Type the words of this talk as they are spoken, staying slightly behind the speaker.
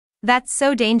That's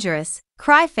so dangerous,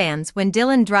 cry fans when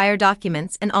Dylan Dreyer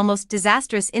documents an almost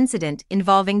disastrous incident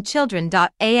involving children.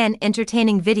 An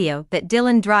entertaining video that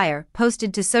Dylan Dreyer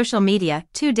posted to social media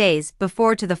 2 days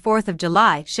before to the 4th of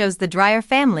July shows the Dreyer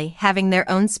family having their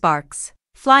own sparks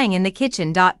flying in the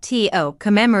kitchen. To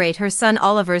commemorate her son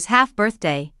Oliver's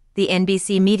half-birthday, the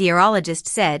NBC meteorologist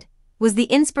said, was the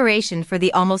inspiration for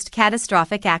the almost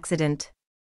catastrophic accident.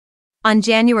 On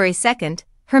January 2nd,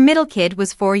 her middle kid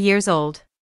was 4 years old.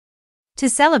 To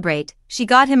celebrate, she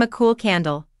got him a cool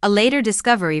candle, a later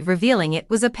discovery revealing it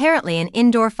was apparently an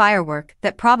indoor firework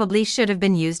that probably should have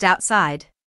been used outside.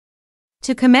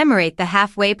 To commemorate the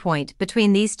halfway point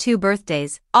between these two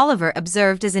birthdays, Oliver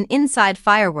observed as an inside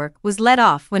firework was let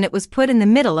off when it was put in the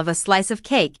middle of a slice of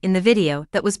cake in the video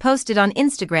that was posted on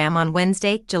Instagram on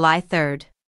Wednesday, July 3rd.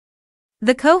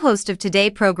 The co-host of Today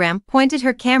program pointed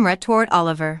her camera toward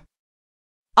Oliver.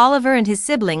 Oliver and his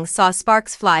siblings saw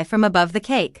sparks fly from above the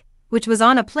cake, which was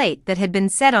on a plate that had been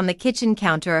set on the kitchen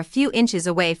counter a few inches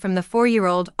away from the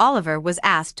 4-year-old. Oliver was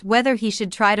asked whether he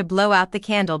should try to blow out the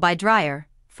candle by Dreyer,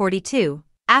 42,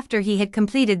 after he had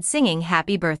completed singing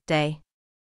Happy Birthday.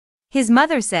 His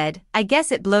mother said, "I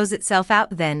guess it blows itself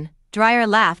out then." Dreyer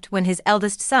laughed when his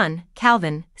eldest son,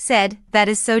 Calvin, said, "That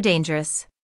is so dangerous."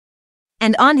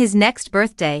 And on his next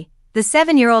birthday, the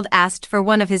 7-year-old asked for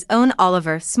one of his own.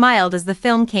 Oliver smiled as the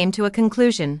film came to a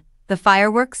conclusion, the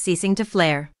fireworks ceasing to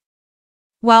flare.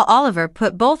 While Oliver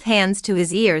put both hands to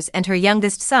his ears and her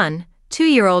youngest son,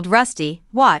 2-year-old Rusty,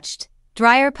 watched,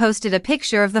 Dreyer posted a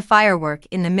picture of the firework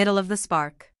in the middle of the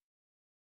spark.